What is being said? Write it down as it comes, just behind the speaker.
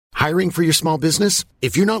Hiring for your small business?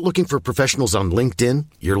 If you're not looking for professionals on LinkedIn,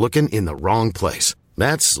 you're looking in the wrong place.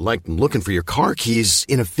 That's like looking for your car keys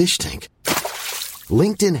in a fish tank.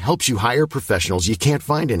 LinkedIn helps you hire professionals you can't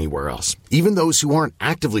find anywhere else, even those who aren't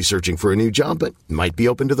actively searching for a new job but might be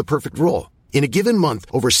open to the perfect role. In a given month,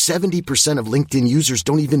 over 70% of LinkedIn users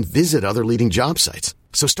don't even visit other leading job sites.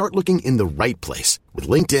 So start looking in the right place. With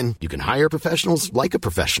LinkedIn, you can hire professionals like a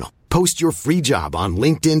professional. Post your free job on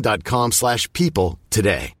linkedin.com/people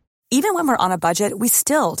today. Even when we're on a budget, we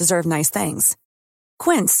still deserve nice things.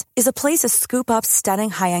 Quince is a place to scoop up stunning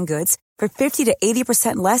high-end goods for 50 to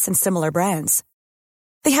 80% less than similar brands.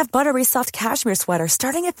 They have buttery soft cashmere sweaters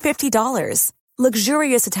starting at $50,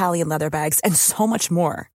 luxurious Italian leather bags, and so much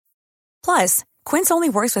more. Plus, Quince only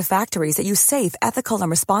works with factories that use safe, ethical, and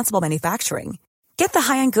responsible manufacturing. Get the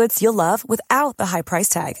high-end goods you'll love without the high price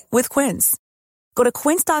tag with Quince. Go to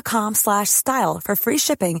quince.com/style for free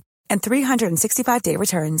shipping and 365-day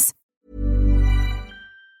returns.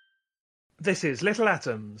 This is Little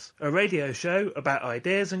Atoms, a radio show about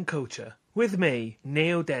ideas and culture, with me,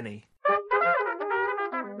 Neil Denny.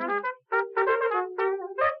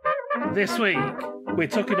 This week, we're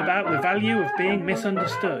talking about the value of being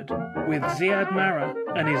misunderstood with Ziad Marra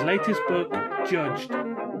and his latest book, Judged.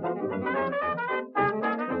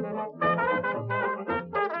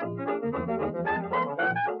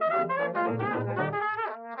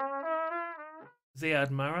 Ziad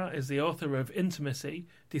Marra is the author of Intimacy,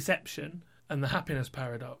 Deception and the Happiness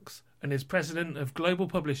Paradox, and is president of global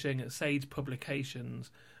publishing at Sage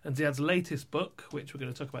Publications. And Ziad's latest book, which we're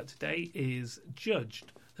going to talk about today, is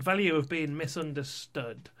Judged, the value of being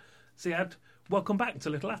misunderstood. Ziad, welcome back to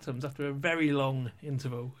Little Atoms after a very long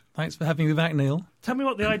interval. Thanks for having me back, Neil. Tell me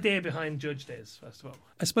what the idea behind Judged is, first of all.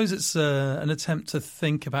 I suppose it's an attempt to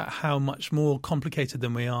think about how much more complicated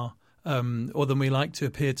than we are, or than we like to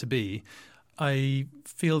appear to be. I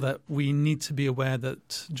feel that we need to be aware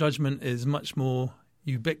that judgment is much more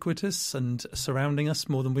ubiquitous and surrounding us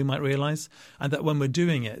more than we might realise, and that when we're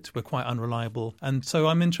doing it, we're quite unreliable. And so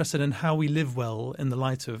I'm interested in how we live well in the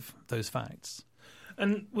light of those facts.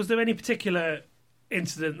 And was there any particular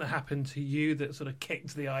incident that happened to you that sort of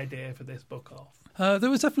kicked the idea for this book off?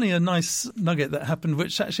 There was definitely a nice nugget that happened,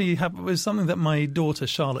 which actually was something that my daughter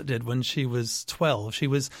Charlotte did when she was 12. She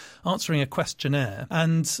was answering a questionnaire,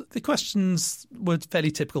 and the questions were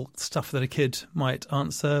fairly typical stuff that a kid might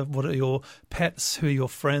answer. What are your pets? Who are your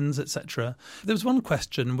friends? Etc. There was one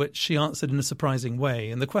question which she answered in a surprising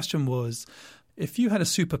way, and the question was, if you had a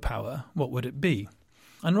superpower, what would it be?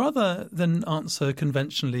 And rather than answer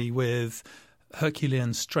conventionally with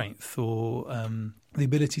Herculean strength or the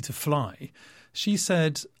ability to fly, she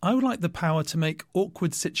said, I would like the power to make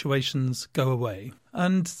awkward situations go away.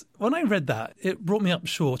 And when I read that, it brought me up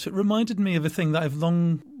short. It reminded me of a thing that I've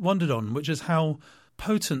long wondered on, which is how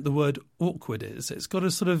potent the word awkward is. It's got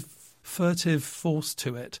a sort of furtive force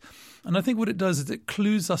to it. And I think what it does is it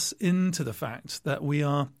clues us into the fact that we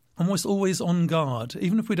are almost always on guard,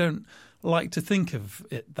 even if we don't like to think of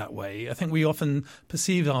it that way. I think we often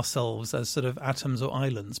perceive ourselves as sort of atoms or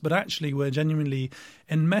islands, but actually we're genuinely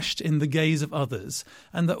enmeshed in the gaze of others.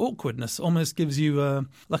 And the awkwardness almost gives you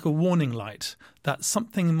like a warning light that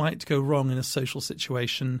something might go wrong in a social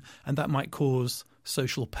situation, and that might cause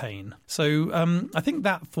social pain. So I think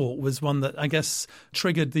that thought was one that I guess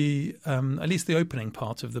triggered the at least the opening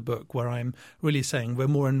part of the book, where I'm really saying we're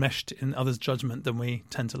more enmeshed in others' judgment than we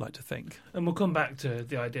tend to like to think. And we'll come back to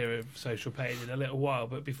the idea of social pain in a little while,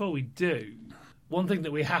 but before we do, one thing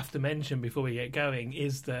that we have to mention before we get going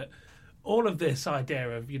is that all of this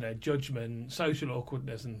idea of, judgment, social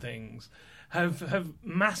awkwardness and things have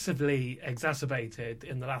massively exacerbated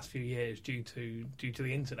in the last few years due to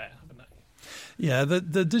the internet, haven't they? Yeah,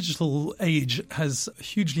 the digital age has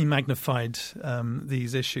hugely magnified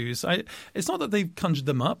these issues. It's not that they've conjured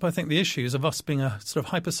them up. I think the issues of us being a sort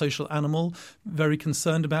of hypersocial animal, very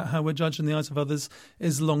concerned about how we're judged in the eyes of others,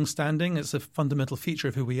 is long-standing. It's a fundamental feature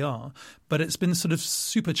of who we are. But it's been sort of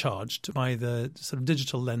supercharged by the sort of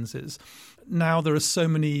digital lenses. Now there are so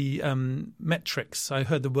many metrics. I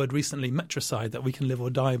heard the word recently, metricide, that we can live or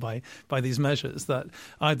die by these measures that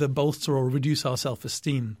either bolster or reduce our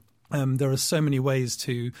self-esteem. There are so many ways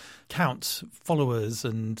to count followers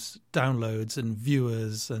and downloads and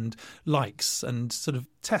viewers and likes and sort of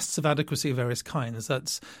tests of adequacy of various kinds.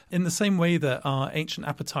 That's in the same way that our ancient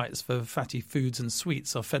appetites for fatty foods and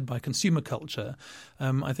sweets are fed by consumer culture.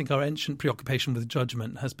 I think our ancient preoccupation with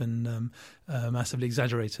judgment has been massively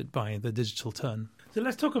exaggerated by the digital turn. So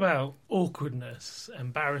let's talk about awkwardness,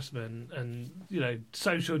 embarrassment and,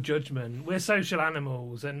 social judgment. We're social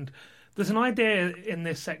animals, and There's an idea in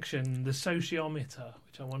this section, the sociometer,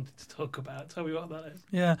 which I wanted to talk about. Tell me what that is.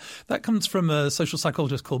 Yeah, that comes from a social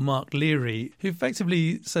psychologist called Mark Leary, who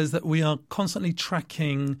effectively says that we are constantly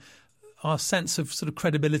tracking our sense of sort of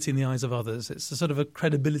credibility in the eyes of others. It's a sort of a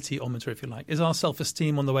credibility-ometer, if you like. Is our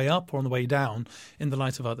self-esteem on the way up or on the way down in the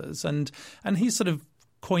light of others? And he's sort of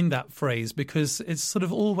coined that phrase because it's sort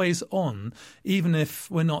of always on, even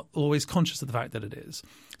if we're not always conscious of the fact that it is.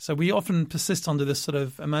 So we often persist under this sort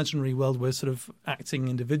of imaginary world we're sort of acting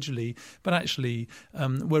individually, but actually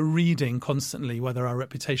we're reading constantly whether our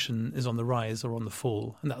reputation is on the rise or on the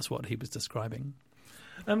fall, and that's what he was describing.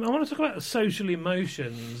 I want to talk about social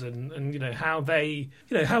emotions and how they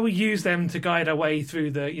how we use them to guide our way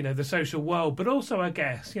through the social world, but also I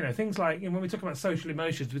guess things like when we talk about social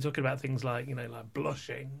emotions, we're talking about things like like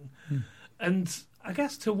blushing, and I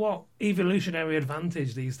guess to what evolutionary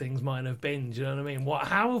advantage these things might have been. Do you know what I mean?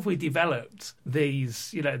 How have we developed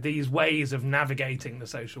these these ways of navigating the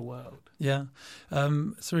social world? Yeah,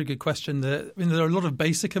 it's a really good question. There are a lot of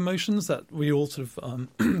basic emotions that we all sort of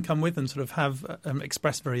come with and sort of have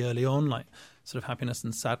expressed very early on, like sort of happiness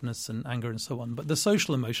and sadness and anger and so on. But the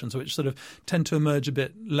social emotions, which sort of tend to emerge a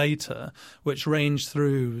bit later, which range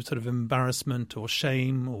through sort of embarrassment or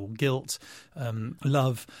shame or guilt,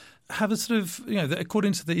 love, have a sort of,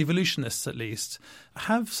 according to the evolutionists at least,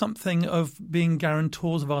 have something of being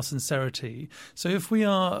guarantors of our sincerity. So if we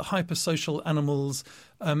are hypersocial animals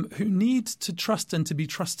who need to trust and to be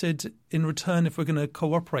trusted in return if we're going to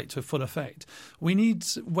cooperate to a full effect, we need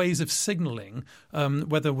ways of signalling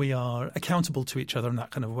whether we are accountable to each other in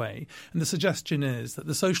that kind of way. And the suggestion is that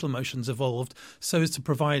the social emotions evolved so as to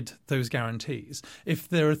provide those guarantees. If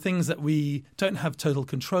there are things that we don't have total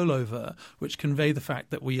control over, which convey the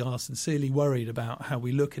fact that we are sincerely worried about how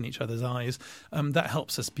we look in each other's eyes, that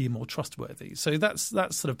helps us be more trustworthy. So that's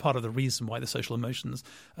sort of part of the reason why the social emotions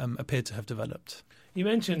appear to have developed. You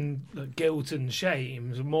mentioned guilt and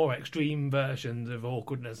shame, more extreme versions of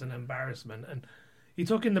awkwardness and embarrassment. And you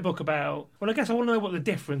talk in the book about, well, I guess I want to know what the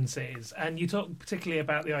difference is. And you talk particularly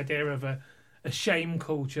about the idea of a shame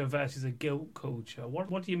culture versus a guilt culture.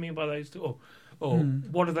 What do you mean by those two? Or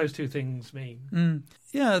what do those two things mean?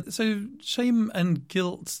 Yeah, so shame and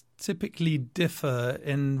guilt typically differ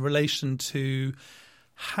in relation to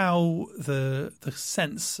how the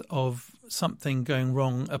sense of something going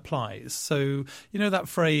wrong applies. So, that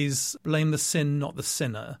phrase, blame the sin, not the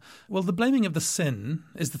sinner. Well, the blaming of the sin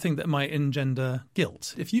is the thing that might engender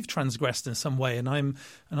guilt. If you've transgressed in some way and I'm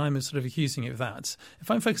sort of accusing you of that, if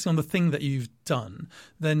I'm focusing on the thing that you've done,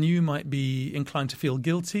 then you might be inclined to feel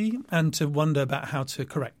guilty and to wonder about how to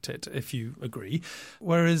correct it, if you agree.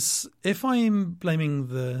 Whereas if I'm blaming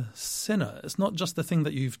the sinner, it's not just the thing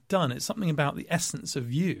that you've done, it's something about the essence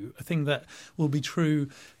of you, a thing that will be true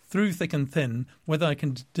through thick and thin, whether I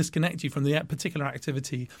can disconnect you from the particular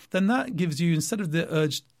activity, then that gives you, instead of the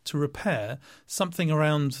urge to repair, something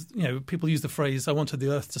around, people use the phrase, I wanted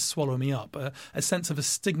the earth to swallow me up, a sense of a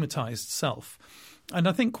stigmatized self. And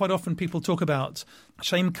I think quite often people talk about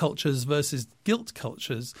shame cultures versus guilt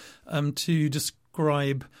cultures to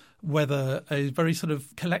describe whether a very sort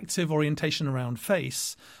of collective orientation around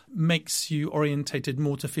face makes you orientated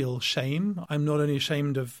more to feel shame. I'm not only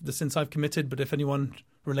ashamed of the sins I've committed, but if anyone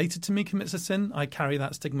related to me commits a sin, I carry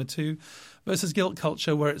that stigma too. Versus guilt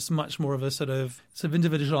culture, where it's much more of a sort of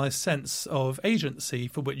individualized sense of agency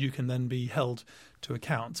for which you can then be held to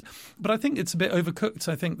account. But I think it's a bit overcooked.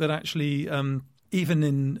 I think that actually even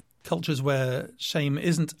in cultures where shame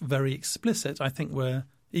isn't very explicit, I think we're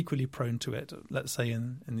equally prone to it, let's say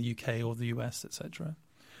in the UK or the US, etc.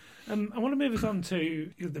 I want to move us on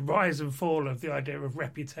to the rise and fall of the idea of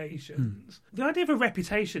reputations. The idea of a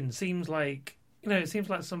reputation seems like, it seems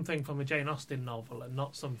like something from a Jane Austen novel and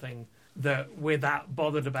not something that we're that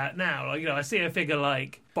bothered about now. Like, I see a figure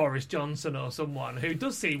like Boris Johnson or someone who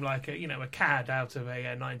does seem like a cad out of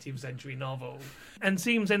a 19th century novel and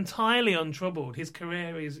seems entirely untroubled. His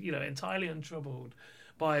career is, entirely untroubled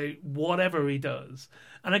by whatever he does.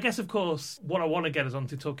 And I guess, of course, what I want to get us on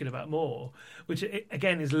to talking about more, which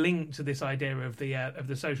again is linked to this idea of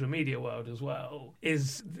the social media world as well,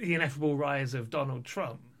 is the ineffable rise of Donald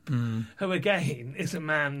Trump, who again is a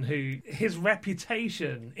man who his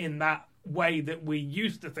reputation in that way that we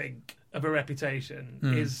used to think of a reputation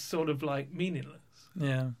is sort of like meaningless.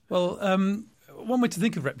 Yeah. Well, one way to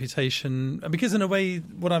think of reputation, because in a way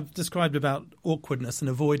what I've described about awkwardness and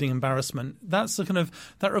avoiding embarrassment,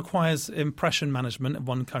 that requires impression management of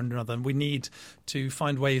one kind or another. And we need to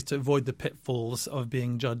find ways to avoid the pitfalls of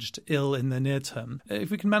being judged ill in the near term.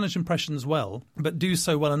 If we can manage impressions well, but do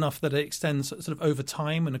so well enough that it extends sort of over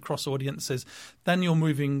time and across audiences, then you're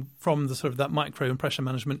moving from the sort of that micro impression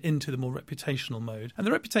management into the more reputational mode. And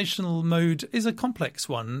the reputational mode is a complex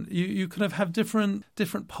one. You kind of have different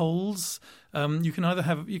poles. You can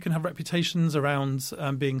have reputations around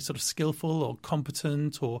being sort of skillful or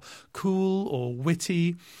competent or cool or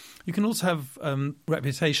witty. You can also have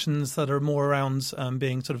reputations that are more around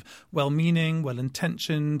being sort of well-meaning,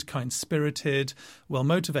 well-intentioned, kind-spirited,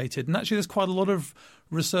 well-motivated. And actually there's quite a lot of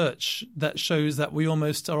research that shows that we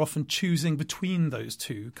almost are often choosing between those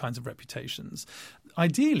two kinds of reputations.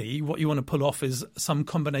 Ideally, what you want to pull off is some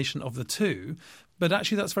combination of the two, but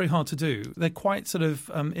actually that's very hard to do. They're quite sort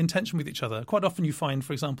of in tension with each other. Quite often you find,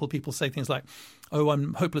 for example, people say things like, oh,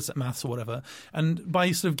 I'm hopeless at maths or whatever, and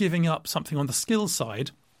by sort of giving up something on the skill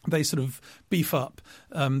side, they sort of beef up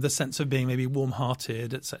the sense of being maybe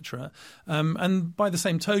warm-hearted, etc. And by the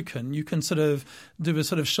same token, you can sort of do a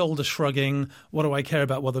sort of shoulder shrugging, what do I care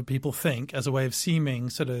about what other people think, as a way of seeming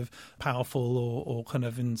sort of powerful or kind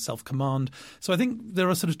of in self-command. So I think there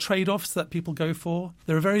are sort of trade-offs that people go for.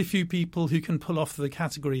 There are very few people who can pull off the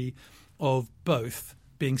category of both,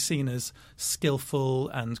 being seen as skillful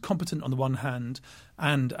and competent on the one hand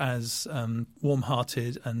and as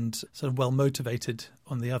warm-hearted and sort of well-motivated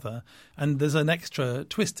on the other. And there's an extra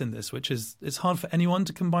twist in this, which is it's hard for anyone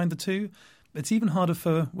to combine the two. It's even harder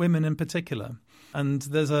for women in particular. And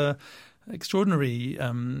there's a extraordinary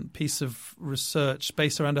piece of research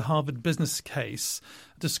based around a Harvard business case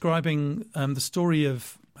describing the story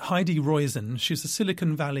of Heidi Roizen. She's a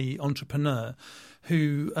Silicon Valley entrepreneur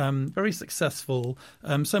who very successful,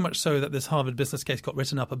 so much so that this Harvard business case got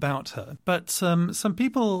written up about her. But some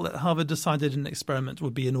people at Harvard decided an experiment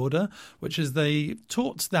would be in order, which is they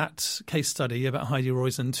taught that case study about Heidi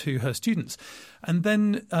Roizen to her students, and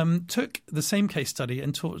then took the same case study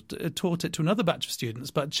and taught it to another batch of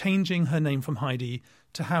students, but changing her name from Heidi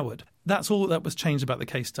to Howard. That's all that was changed about the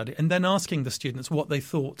case study, and then asking the students what they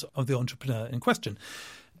thought of the entrepreneur in question.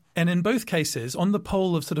 And in both cases, on the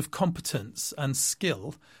pole of sort of competence and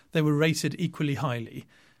skill, they were rated equally highly.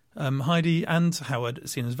 Heidi and Howard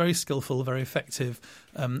seen as very skillful, very effective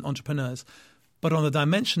entrepreneurs. But on the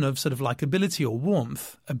dimension of sort of likability or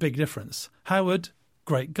warmth, a big difference. Howard,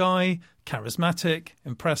 great guy, charismatic,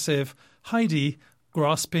 impressive. Heidi,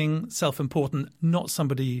 grasping, self-important, not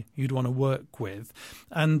somebody you'd want to work with.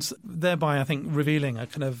 And thereby, I think, revealing a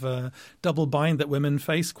kind of double bind that women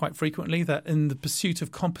face quite frequently, that in the pursuit of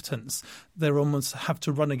competence, they almost have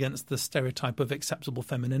to run against the stereotype of acceptable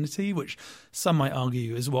femininity, which some might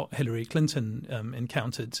argue is what Hillary Clinton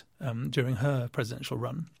encountered during her presidential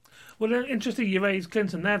run. Well, interesting you raised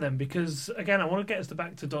Clinton there then, because, again, I want to get us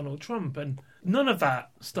back to Donald Trump, and none of that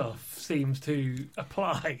stuff seems to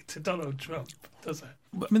apply to Donald Trump, does it?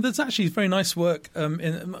 I mean, there's actually very nice work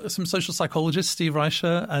in some social psychologists, Steve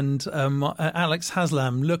Reicher and Alex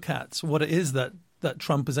Haslam, look at what it is that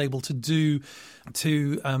Trump is able to do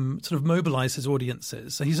to sort of mobilize his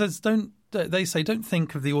audiences. So he says, don't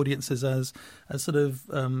think of the audiences as sort of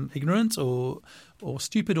ignorant or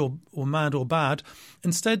stupid or mad or bad.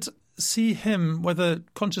 Instead, see him, whether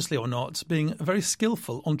consciously or not, being a very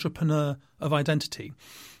skillful entrepreneur of identity.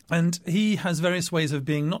 And he has various ways of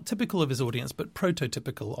being not typical of his audience, but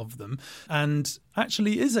prototypical of them, and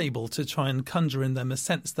actually is able to try and conjure in them a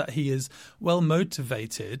sense that he is well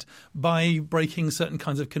motivated by breaking certain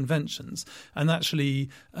kinds of conventions. And actually,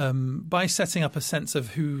 by setting up a sense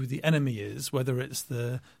of who the enemy is, whether it's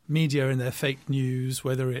the media and their fake news,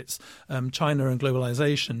 whether it's China and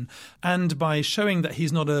globalization, and by showing that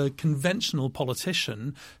he's not a conventional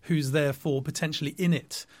politician who's therefore potentially in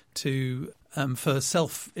it to for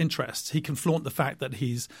self-interest. He can flaunt the fact that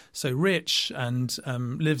he's so rich and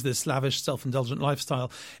lives this lavish, self-indulgent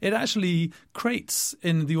lifestyle. It actually creates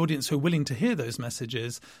in the audience who are willing to hear those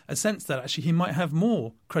messages a sense that actually he might have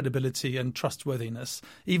more credibility and trustworthiness,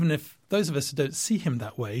 even if those of us who don't see him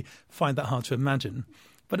that way find that hard to imagine.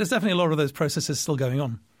 But there's definitely a lot of those processes still going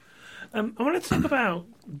on. I want to talk about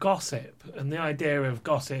gossip and the idea of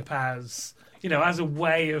gossip as, you know, as a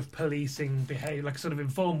way of policing behaviour, like a sort of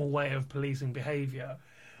informal way of policing behaviour.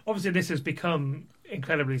 Obviously, this has become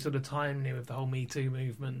incredibly sort of timely with the whole Me Too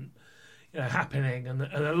movement, you know, happening, and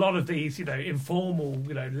a lot of these, you know, informal,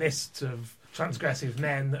 you know, lists of transgressive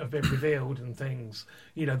men that have been revealed and things,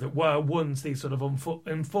 you know, that were once these sort of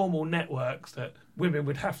informal networks that women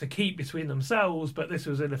would have to keep between themselves, but this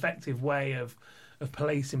was an effective way of of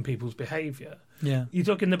policing people's behaviour. Yeah. You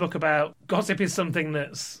talk in the book about gossip is something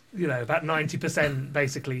that's, about 90%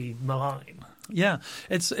 basically malign. Yeah,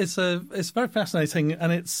 it's very fascinating,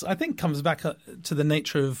 and I think comes back to the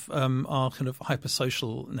nature of our kind of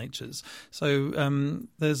hypersocial natures. So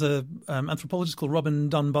there's a anthropologist called Robin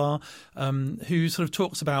Dunbar who sort of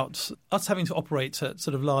talks about us having to operate at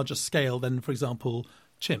sort of larger scale than, for example,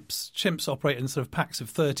 chimps. Chimps operate in sort of packs of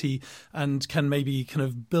 30 and can maybe kind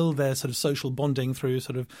of build their sort of social bonding through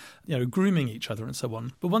sort of, grooming each other and so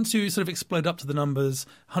on. But once you sort of explode up to the numbers,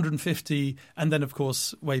 150, and then, of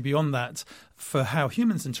course, way beyond that, for how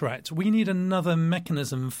humans interact, we need another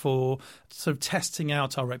mechanism for sort of testing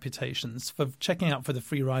out our reputations, for checking out for the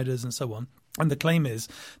free riders and so on. And the claim is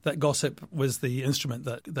that gossip was the instrument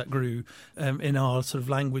that grew in our sort of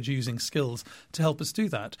language-using skills to help us do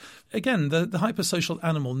that. Again, the hypersocial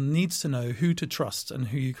animal needs to know who to trust and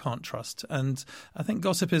who you can't trust. And I think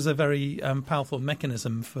gossip is a very powerful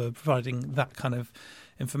mechanism for providing that kind of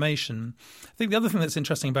information. I think the other thing that's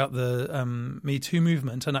interesting about the Me Too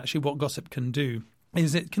movement and actually what gossip can do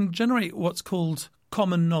is it can generate what's called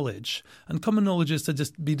common knowledge. And common knowledge is to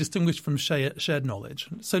just be distinguished from shared knowledge.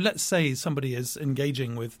 So let's say somebody is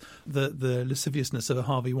engaging with the lasciviousness of a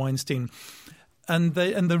Harvey Weinstein, and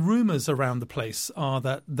the rumours around the place are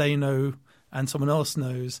that they know and someone else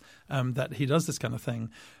knows that he does this kind of thing.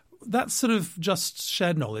 That's sort of just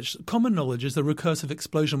shared knowledge. Common knowledge is the recursive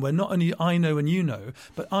explosion where not only I know and you know,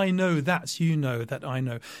 but I know that you know that I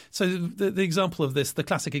know. So the example of this, the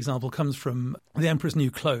classic example, comes from The Emperor's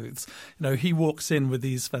New Clothes. He walks in with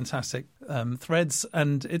these fantastic threads,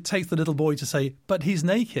 and it takes the little boy to say, but he's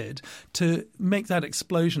naked, to make that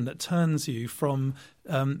explosion that turns you from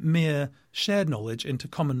mere shared knowledge into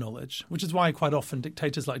common knowledge, which is why quite often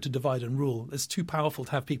dictators like to divide and rule. It's too powerful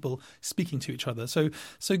to have people speaking to each other. So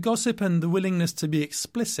gossip and the willingness to be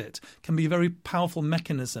explicit can be a very powerful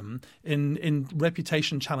mechanism in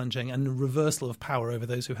reputation challenging and reversal of power over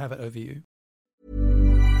those who have it over you.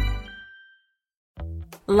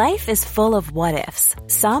 Life is full of what-ifs.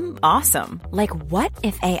 Some awesome, like what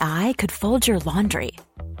if AI could fold your laundry?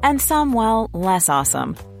 And some, well, less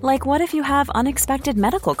awesome. Like what if you have unexpected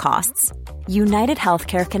medical costs? United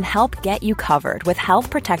Healthcare can help get you covered with Health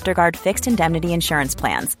Protector Guard fixed indemnity insurance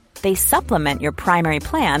plans. They supplement your primary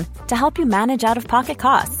plan to help you manage out-of-pocket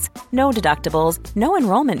costs. No deductibles, no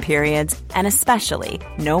enrollment periods, and especially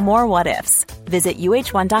no more what-ifs. Visit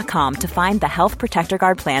uh1.com to find the Health Protector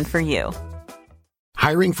Guard plan for you.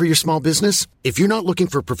 Hiring for your small business? If you're not looking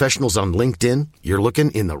for professionals on LinkedIn, you're looking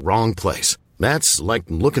in the wrong place. That's like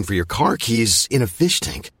looking for your car keys in a fish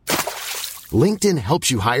tank. LinkedIn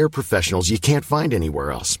helps you hire professionals you can't find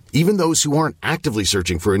anywhere else, even those who aren't actively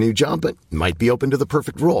searching for a new job but might be open to the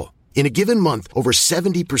perfect role. In a given month, over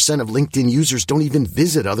 70% of LinkedIn users don't even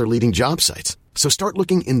visit other leading job sites. So start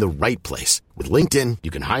looking in the right place. With LinkedIn,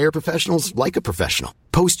 you can hire professionals like a professional.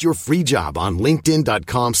 Post your free job on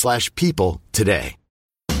linkedin.com/people today.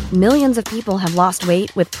 Millions of people have lost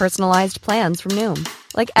weight with personalized plans from Noom.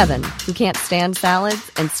 Like Evan, who can't stand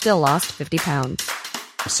salads and still lost 50 pounds.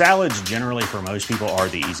 Salads generally for most people are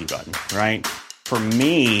the easy button, right? For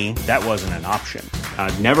me, that wasn't an option.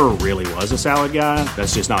 I never really was a salad guy.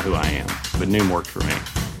 That's just not who I am. But Noom worked for me.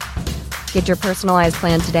 Get your personalized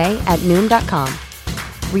plan today at Noom.com.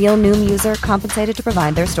 Real Noom user compensated to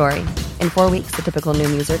provide their story. In 4 weeks, the typical Noom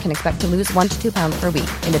user can expect to lose 1 to 2 pounds per week.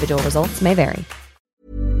 Individual results may vary.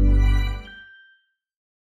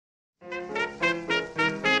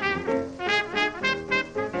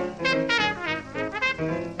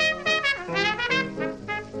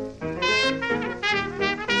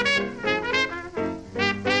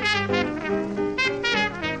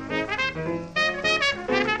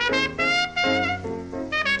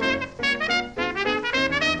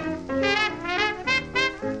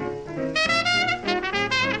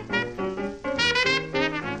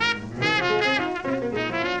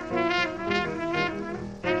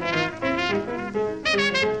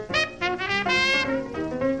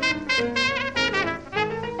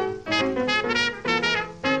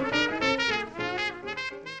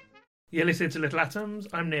 You're listening to Little Atoms.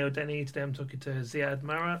 I'm Neil Denny. Today I'm talking to Ziad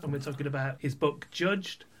Marra, and we're talking about his book,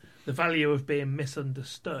 Judged, The Value of Being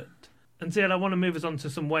Misunderstood. And Ziad, I want to move us on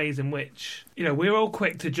to some ways in which, we're all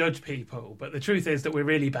quick to judge people, but the truth is that we're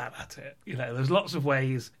really bad at it. There's lots of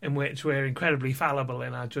ways in which we're incredibly fallible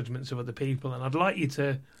in our judgments of other people, and I'd like you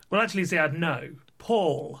to... Well, actually, Ziad, no.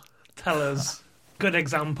 Paul, tell us a good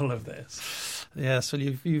example of this. Yes, well,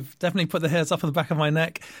 you've definitely put the hairs up on the back of my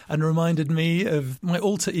neck and reminded me of my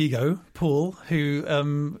alter ego, Paul,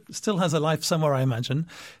 who still has a life somewhere, I imagine.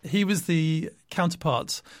 He was the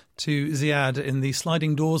counterpart to Ziad in the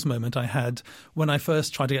sliding doors moment I had when I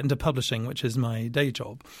first tried to get into publishing, which is my day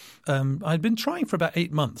job. I'd been trying for about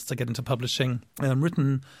 8 months to get into publishing,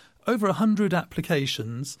 written over 100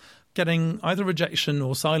 applications, getting either rejection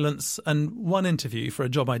or silence, and one interview for a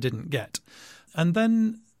job I didn't get. And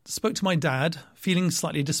then spoke to my dad, feeling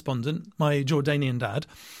slightly despondent, my Jordanian dad,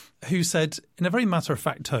 who said, in a very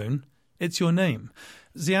matter-of-fact tone, "It's your name.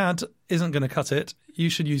 Ziad isn't going to cut it. You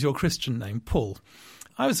should use your Christian name, Paul."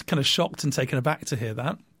 I was kind of shocked and taken aback to hear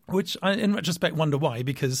that, which I, in retrospect, wonder why,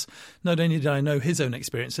 because not only did I know his own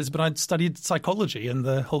experiences, but I'd studied psychology and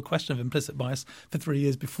the whole question of implicit bias for 3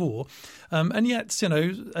 years before. And yet,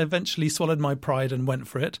 eventually swallowed my pride and went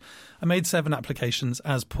for it. I made 7 applications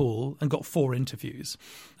as Paul and got 4 interviews.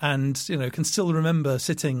 And, can still remember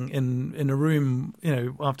sitting in a room,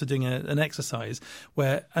 after doing an exercise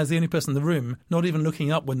where, as the only person in the room, not even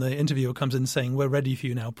looking up when the interviewer comes in saying, "We're ready for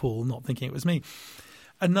you now, Paul," not thinking it was me.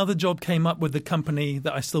 Another job came up with the company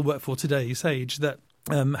that I still work for today, Sage, that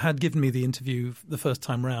had given me the interview the first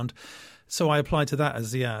time round. So I applied to that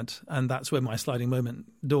as Ziad, and that's where my sliding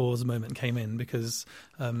doors moment came in, because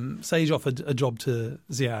Sage offered a job to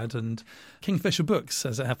Ziad, and Kingfisher Books,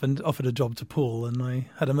 as it happened, offered a job to Paul, and I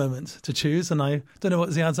had a moment to choose. And I don't know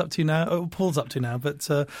what Ziad's up to now, or Paul's up to now, but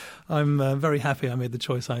I'm very happy I made the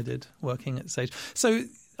choice I did working at Sage. So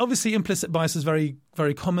obviously, implicit bias is very,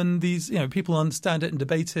 very common. These, people understand it and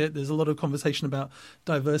debate it. There's a lot of conversation about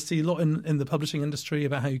diversity, a lot in the publishing industry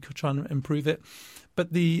about how you could try and improve it.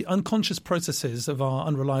 But the unconscious processes of our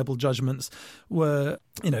unreliable judgments was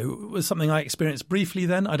something I experienced briefly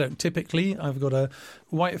then. I don't typically. I've got a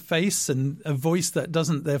white face and a voice that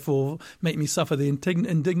doesn't therefore make me suffer the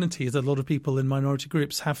indignities that a lot of people in minority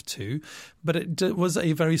groups have to. But it was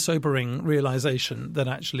a very sobering realization that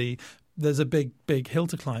actually there's a big, big hill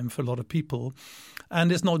to climb for a lot of people.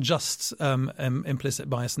 And it's not just implicit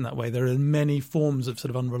bias in that way. There are many forms of sort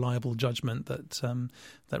of unreliable judgment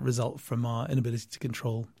that result from our inability to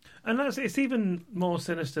control. And it's even more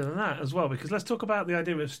sinister than that as well, because let's talk about the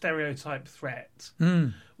idea of stereotype threat,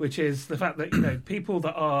 which is the fact that people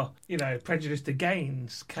that are prejudiced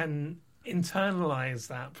against can internalise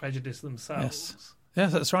that prejudice themselves.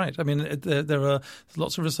 Yes, that's right. I mean, there are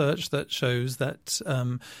lots of research that shows that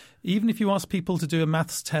even if you ask people to do a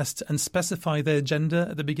maths test and specify their gender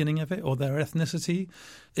at the beginning of it or their ethnicity,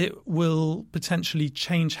 it will potentially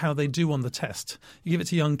change how they do on the test. You give it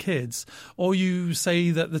to young kids, or you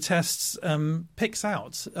say that the test picks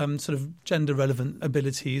out sort of gender-relevant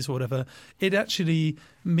abilities or whatever. It actually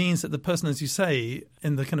means that the person, as you say,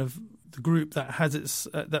 in the kind of the group that has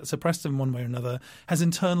that's oppressed in one way or another has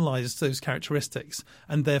internalized those characteristics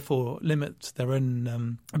and therefore limit their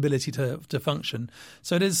own ability to function.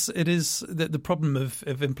 So it is the problem of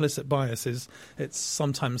implicit bias is it's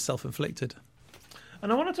sometimes self-inflicted.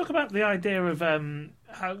 And I want to talk about the idea of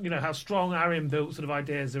how strong Arian built sort of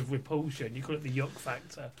ideas of repulsion. You call it the yuck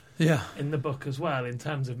factor. Yeah. In the book as well, in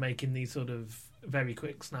terms of making these sort of very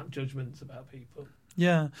quick snap judgments about people.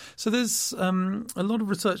 Yeah. So there's a lot of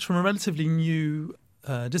research from a relatively new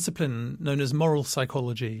discipline known as moral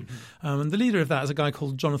psychology. And the leader of that is a guy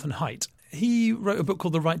called Jonathan Haidt. He wrote a book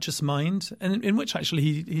called The Righteous Mind, and in which actually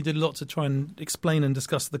he did a lot to try and explain and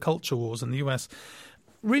discuss the culture wars in the US.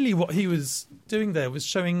 Really what he was doing there was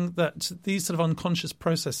showing that these sort of unconscious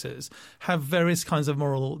processes have various kinds of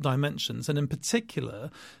moral dimensions. And in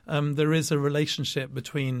particular, there is a relationship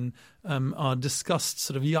between our disgust,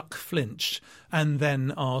 sort of yuck flinch, and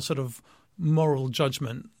then our sort of moral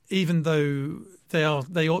judgment, even though they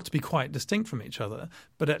ought to be quite distinct from each other.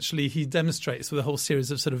 But actually he demonstrates with a whole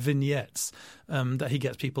series of sort of vignettes that he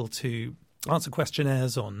gets people to answer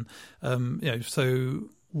questionnaires on. So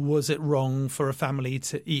was it wrong for a family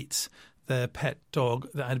to eat their pet dog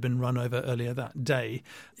that had been run over earlier that day?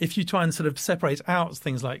 If you try and sort of separate out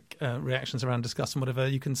things like reactions around disgust and whatever,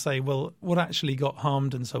 you can say, well, what actually got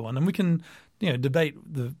harmed and so on. And we can debate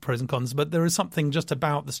the pros and cons, but there is something just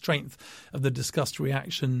about the strength of the disgust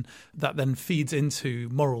reaction that then feeds into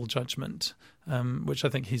moral judgment, which I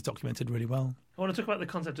think he's documented really well. I want to talk about the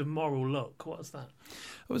concept of moral look. What is that?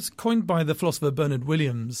 It was coined by the philosopher Bernard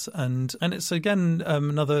Williams, and it's, again,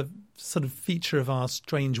 another sort of feature of our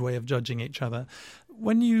strange way of judging each other.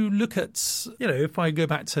 When you look at, if I go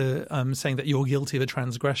back to saying that you're guilty of a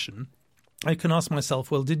transgression, I can ask myself,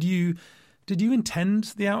 well, did you intend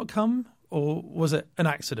the outcome? or was it an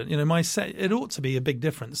accident? It ought to be a big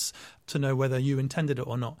difference to know whether you intended it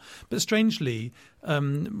or not. But strangely,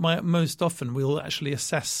 most often we'll actually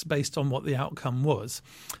assess based on what the outcome was.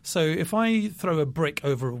 So if I throw a brick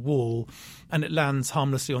over a wall and it lands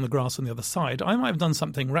harmlessly on the grass on the other side, I might have done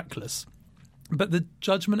something reckless. But the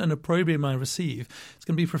judgment and opprobrium I receive is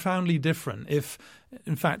going to be profoundly different if,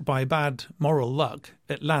 in fact, by bad moral luck,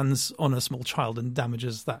 it lands on a small child and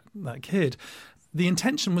damages that kid. The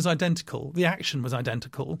intention was identical, the action was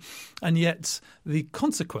identical, and yet the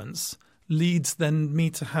consequence leads then me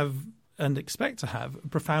to have and expect to have a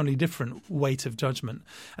profoundly different weight of judgment.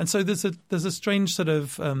 And so there's a strange sort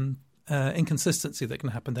of inconsistency that can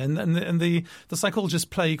happen there. And the psychologists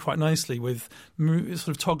play quite nicely with sort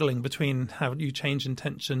of toggling between how you change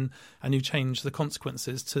intention and you change the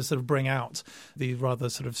consequences to sort of bring out the rather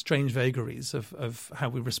sort of strange vagaries of how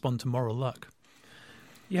we respond to moral luck.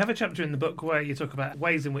 You have a chapter in the book where you talk about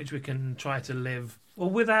ways in which we can try to live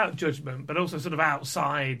without judgment, but also sort of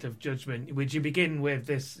outside of judgment, which you begin with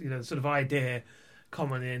this sort of idea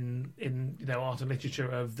common in art and literature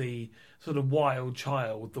of the sort of wild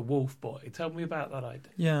child, the wolf boy. Tell me about that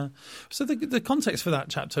idea. Yeah. So the context for that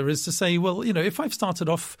chapter is to say, well, if I've started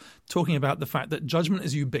off talking about the fact that judgment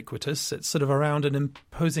is ubiquitous, it's sort of around and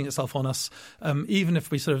imposing itself on us, even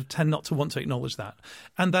if we sort of tend not to want to acknowledge that,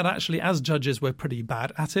 and that actually as judges we're pretty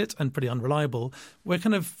bad at it and pretty unreliable, we're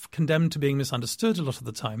kind of condemned to being misunderstood a lot of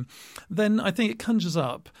the time, then I think it conjures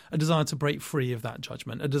up a desire to break free of that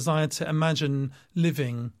judgment, a desire to imagine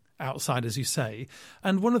living outside, as you say.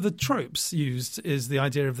 And one of the tropes used is the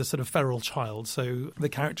idea of the sort of feral child. So the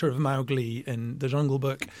character of Mowgli in The Jungle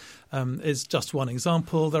Book is just one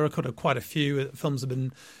example. There are quite a few films have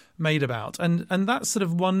been made about. And that's sort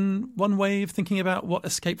of one way of thinking about what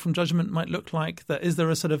escape from judgment might look like. That is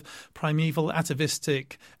there a sort of primeval,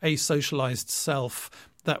 atavistic, asocialized self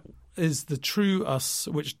that is the true us,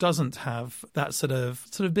 which doesn't have that sort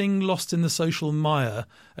of being lost in the social mire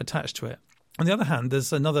attached to it. On the other hand,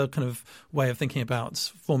 there's another kind of way of thinking about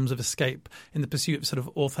forms of escape in the pursuit of sort of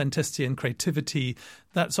authenticity and creativity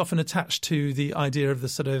that's often attached to the idea of the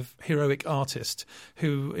sort of heroic artist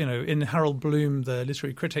who, in Harold Bloom, the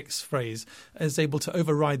literary critic's phrase, is able to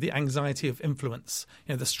override the anxiety of influence,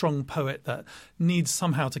 the strong poet that needs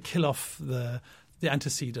somehow to kill off the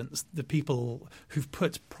antecedents, the people who've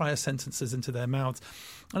put prior sentences into their mouths.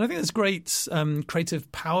 And I think there's great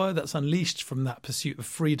creative power that's unleashed from that pursuit of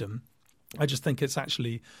freedom. I just think it's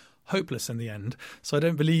actually hopeless in the end. So I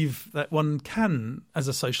don't believe that one can, as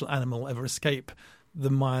a social animal, ever escape the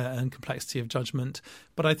mire and complexity of judgment.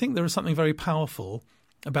 But I think there is something very powerful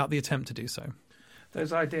about the attempt to do so.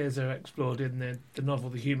 Those ideas are explored in the novel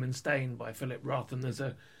The Human Stain by Philip Roth, and there's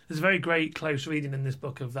a very great close reading in this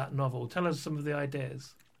book of that novel. Tell us some of the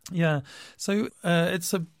ideas. Yeah, so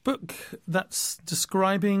it's a book that's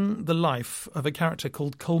describing the life of a character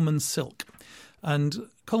called Coleman Silk. And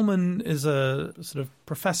Coleman is a sort of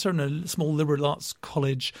professor in a small liberal arts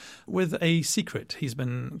college with a secret he's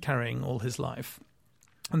been carrying all his life.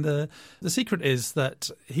 And the secret is that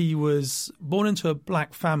he was born into a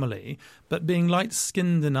black family, but being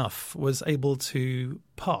light-skinned enough was able to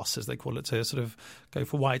pass, as they call it, to sort of go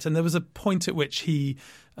for white. And there was a point at which he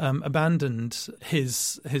abandoned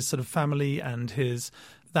his sort of family and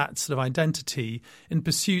that sort of identity in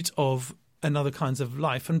pursuit of another kinds of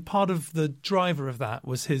life. And part of the driver of that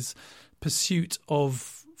was his pursuit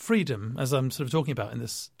of freedom, as I'm sort of talking about in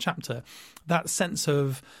this chapter, that sense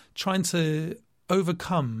of trying to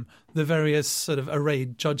overcome the various sort of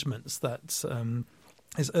arrayed judgments that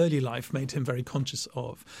his early life made him very conscious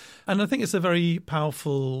of. And I think it's a very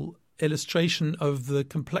powerful illustration of the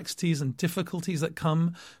complexities and difficulties that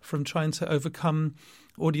come from trying to overcome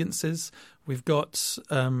audiences. We've got,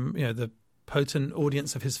 the potent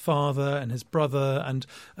audience of his father and his brother and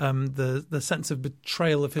the sense of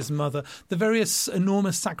betrayal of his mother, the various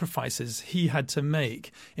enormous sacrifices he had to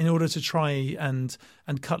make in order to try and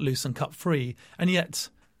cut loose and cut free, and yet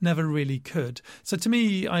never really could. So to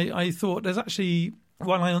me, I thought there's actually,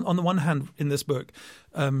 while I, on the one hand, in this book,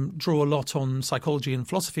 draw a lot on psychology and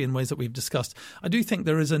philosophy in ways that we've discussed, I do think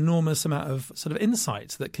there is an enormous amount of sort of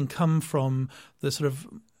insight that can come from the sort of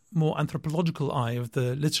more anthropological eye of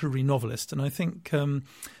the literary novelist. And I think in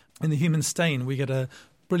The Human Stain, we get a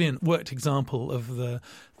brilliant worked example of the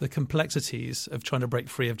complexities of trying to break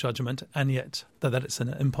free of judgment, and yet that it's an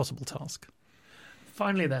impossible task.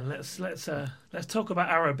 Finally, then, let's talk about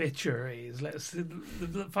our obituaries.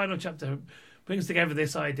 The final chapter brings together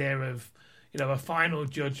this idea of a final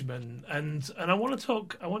judgment, and I want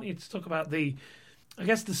you to talk about the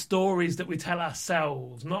stories that we tell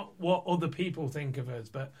ourselves, not what other people think of us,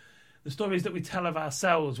 but the stories that we tell of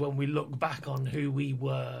ourselves when we look back on who we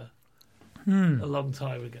were a long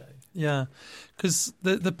time ago. Yeah, because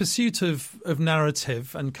the pursuit of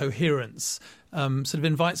narrative and coherence sort of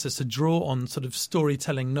invites us to draw on sort of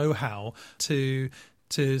storytelling know-how to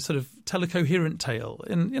sort of tell a coherent tale.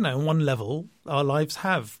 And, on one level, our lives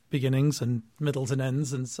have beginnings and middles and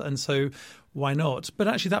ends, and so why not? But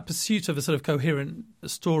actually that pursuit of a sort of coherent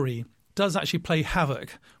story does actually play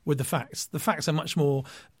havoc with the facts. The facts are much more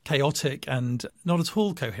chaotic and not at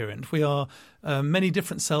all coherent. We are many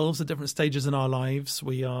different selves at different stages in our lives.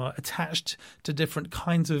 We are attached to different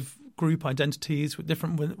kinds of group identities, with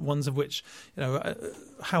different ones of which,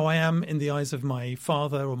 how I am in the eyes of my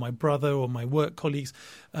father or my brother or my work colleagues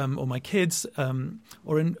or my kids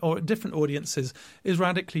or different audiences is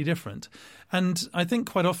radically different. And I think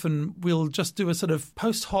quite often we'll just do a sort of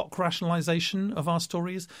post hoc rationalization of our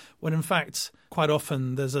stories when in fact quite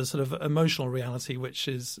often there's a sort of emotional reality which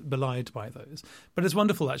is belied by those. But it's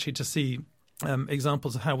wonderful actually to see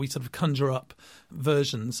examples of how we sort of conjure up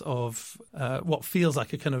versions of what feels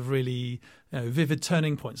like a kind of really vivid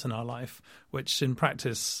turning points in our life, which in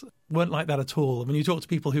practice weren't like that at all. When you talk to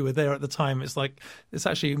people who were there at the time, it's like it's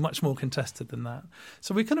actually much more contested than that.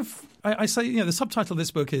 So we kind of, I say, the subtitle of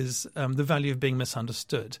this book is The Value of Being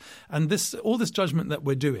Misunderstood. And all this judgment that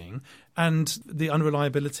we're doing and the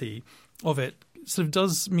unreliability of it sort of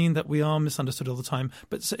does mean that we are misunderstood all the time,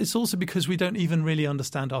 but it's also because we don't even really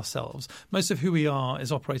understand ourselves. Most of who we are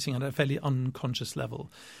is operating at a fairly unconscious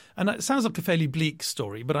level. And it sounds like a fairly bleak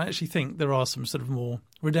story, but I actually think there are some sort of more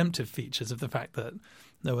redemptive features of the fact that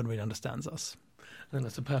no one really understands us. I think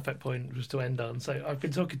that's a perfect point just to end on. So I've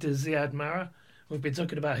been talking to Ziad Marra. We've been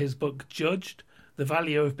talking about his book, Judged, The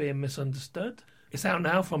Value of Being Misunderstood. It's out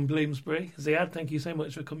now from Bloomsbury. Ziad, thank you so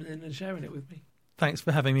much for coming in and sharing it with me. Thanks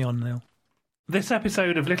for having me on, Neil. This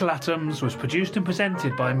episode of Little Atoms was produced and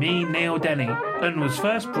presented by me, Neil Denny, and was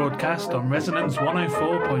first broadcast on Resonance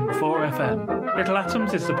 104.4 FM. Little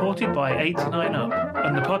Atoms is supported by 89UP,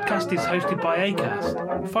 and the podcast is hosted by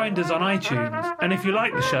Acast. Find us on iTunes, and if you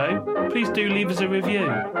like the show, please do leave us a review.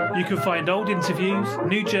 You can find old interviews,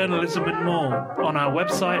 new journalism and more on our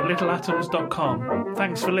website littleatoms.com.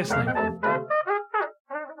 Thanks for listening.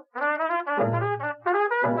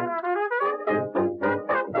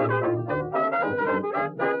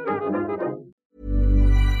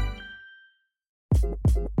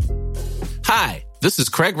 Hi, this is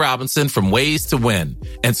Craig Robinson from Ways to Win,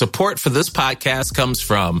 and support for this podcast comes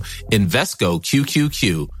from Invesco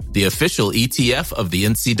QQQ, the official ETF of the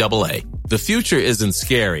NCAA. The future isn't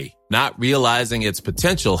scary. Not realizing its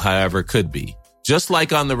potential, however, could be. Just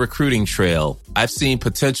like on the recruiting trail, I've seen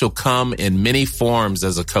potential come in many forms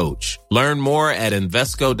as a coach. Learn more at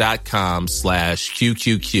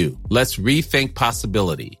Invesco.com/QQQ. Let's rethink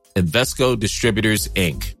possibility. Invesco Distributors,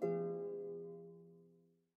 Inc.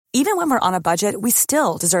 Even when we're on a budget, we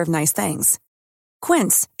still deserve nice things.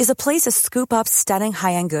 Quince is a place to scoop up stunning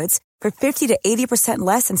high-end goods for 50 to 80%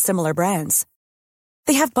 less than similar brands.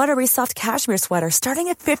 They have buttery soft cashmere sweaters starting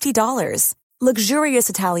at $50, luxurious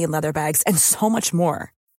Italian leather bags, and so much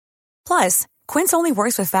more. Plus, Quince only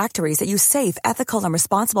works with factories that use safe, ethical, and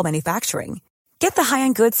responsible manufacturing. Get the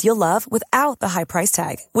high-end goods you'll love without the high price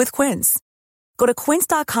tag with Quince. Go to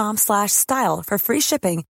quince.com/style for free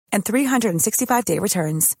shipping and 365-day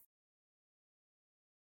returns.